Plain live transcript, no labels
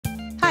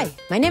Hi,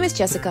 my name is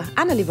Jessica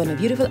and I live on a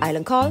beautiful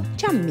island called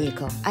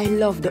Jamaica. I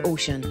love the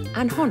ocean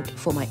and hunt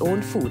for my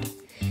own food.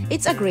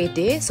 It's a great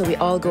day, so we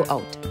all go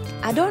out.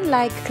 I don't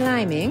like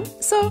climbing,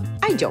 so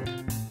I jump.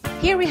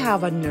 Here we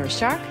have a nurse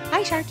shark.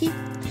 Hi, Sharky.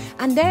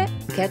 And the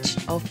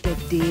catch of the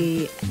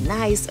day,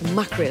 nice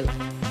mackerel.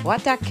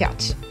 What a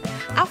catch.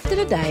 After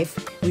the dive,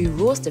 we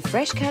roast the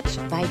fresh catch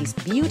by this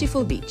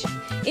beautiful beach.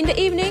 In the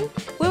evening,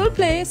 we will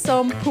play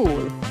some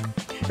pool.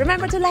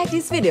 Remember to like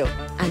this video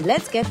and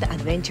let's get the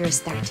adventure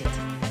started.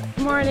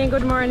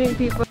 Good morning,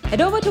 people.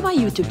 Head over to my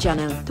YouTube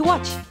channel to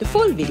watch the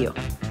full video.